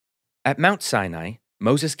At Mount Sinai,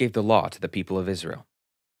 Moses gave the law to the people of Israel.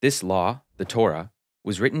 This law, the Torah,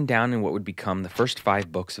 was written down in what would become the first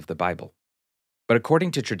 5 books of the Bible. But according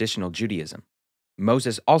to traditional Judaism,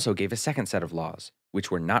 Moses also gave a second set of laws, which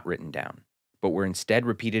were not written down, but were instead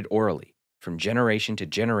repeated orally, from generation to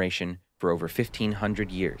generation for over 1,500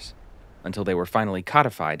 years, until they were finally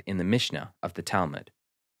codified in the Mishnah of the Talmud.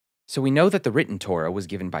 So we know that the written Torah was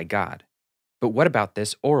given by God. But what about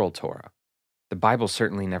this oral Torah? The Bible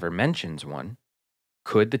certainly never mentions one.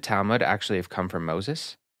 Could the Talmud actually have come from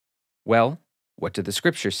Moses? Well, what do the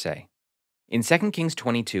scriptures say? In 2 Kings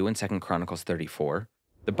 22 and 2 Chronicles 34,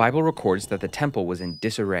 the Bible records that the temple was in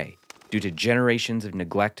disarray due to generations of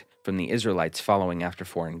neglect from the Israelites following after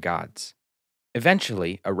foreign gods.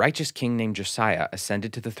 Eventually, a righteous king named Josiah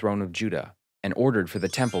ascended to the throne of Judah and ordered for the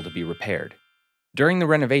temple to be repaired. During the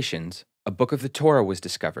renovations, a book of the Torah was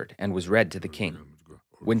discovered and was read to the king.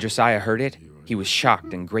 When Josiah heard it, he was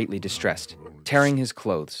shocked and greatly distressed, tearing his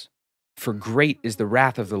clothes. "For great is the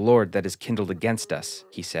wrath of the Lord that is kindled against us,"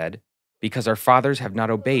 he said, "because our fathers have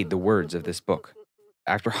not obeyed the words of this book."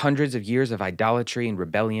 After hundreds of years of idolatry and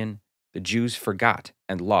rebellion, the Jews forgot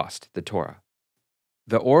and lost the Torah.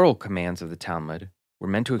 The oral commands of the Talmud were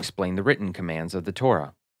meant to explain the written commands of the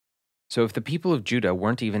Torah. So if the people of Judah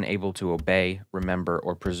weren't even able to obey, remember,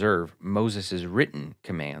 or preserve Moses' written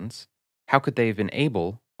commands, how could they have been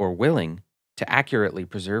able or willing to accurately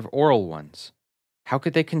preserve oral ones? How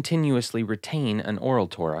could they continuously retain an oral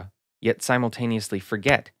Torah, yet simultaneously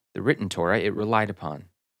forget the written Torah it relied upon?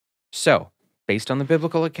 So, based on the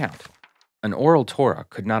biblical account, an oral Torah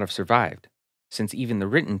could not have survived, since even the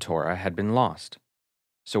written Torah had been lost.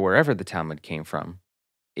 So wherever the Talmud came from,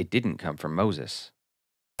 it didn't come from Moses.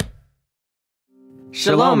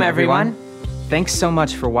 Shalom, everyone! Thanks so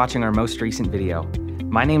much for watching our most recent video.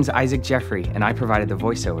 My name's Isaac Geoffrey, and I provided the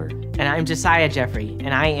voiceover. And I'm Josiah Geoffrey,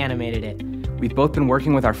 and I animated it. We've both been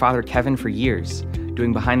working with our father Kevin for years,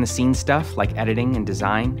 doing behind-the-scenes stuff like editing and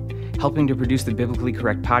design, helping to produce the biblically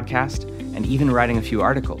correct podcast, and even writing a few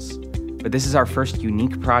articles. But this is our first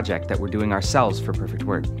unique project that we're doing ourselves for Perfect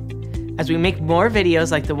Word. As we make more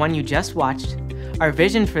videos like the one you just watched, our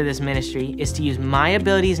vision for this ministry is to use my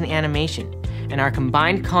abilities in animation and our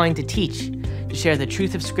combined calling to teach, to share the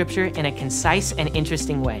truth of Scripture in a concise and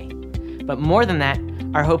interesting way. But more than that,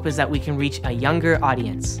 our hope is that we can reach a younger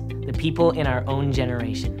audience, the people in our own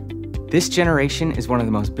generation. This generation is one of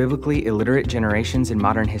the most biblically illiterate generations in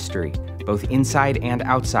modern history, both inside and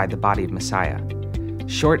outside the body of Messiah.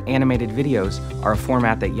 Short animated videos are a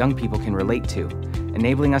format that young people can relate to,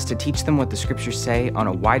 enabling us to teach them what the Scriptures say on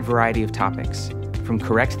a wide variety of topics, from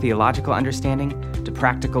correct theological understanding to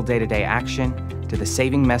practical day-to-day action to the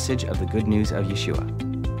saving message of the good news of Yeshua.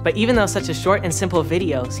 But even though such a short and simple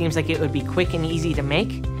video seems like it would be quick and easy to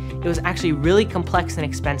make, it was actually really complex and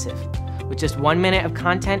expensive, with just 1 minute of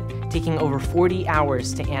content taking over 40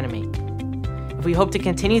 hours to animate. If we hope to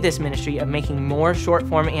continue this ministry of making more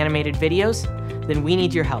short-form animated videos, then we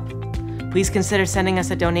need your help. Please consider sending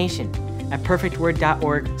us a donation at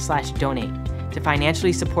perfectword.org/donate to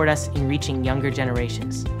financially support us in reaching younger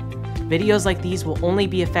generations. Videos like these will only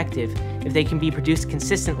be effective if they can be produced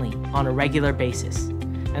consistently on a regular basis.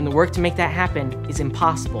 And the work to make that happen is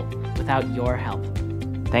impossible without your help.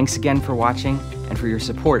 Thanks again for watching and for your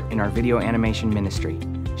support in our video animation ministry.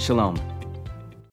 Shalom.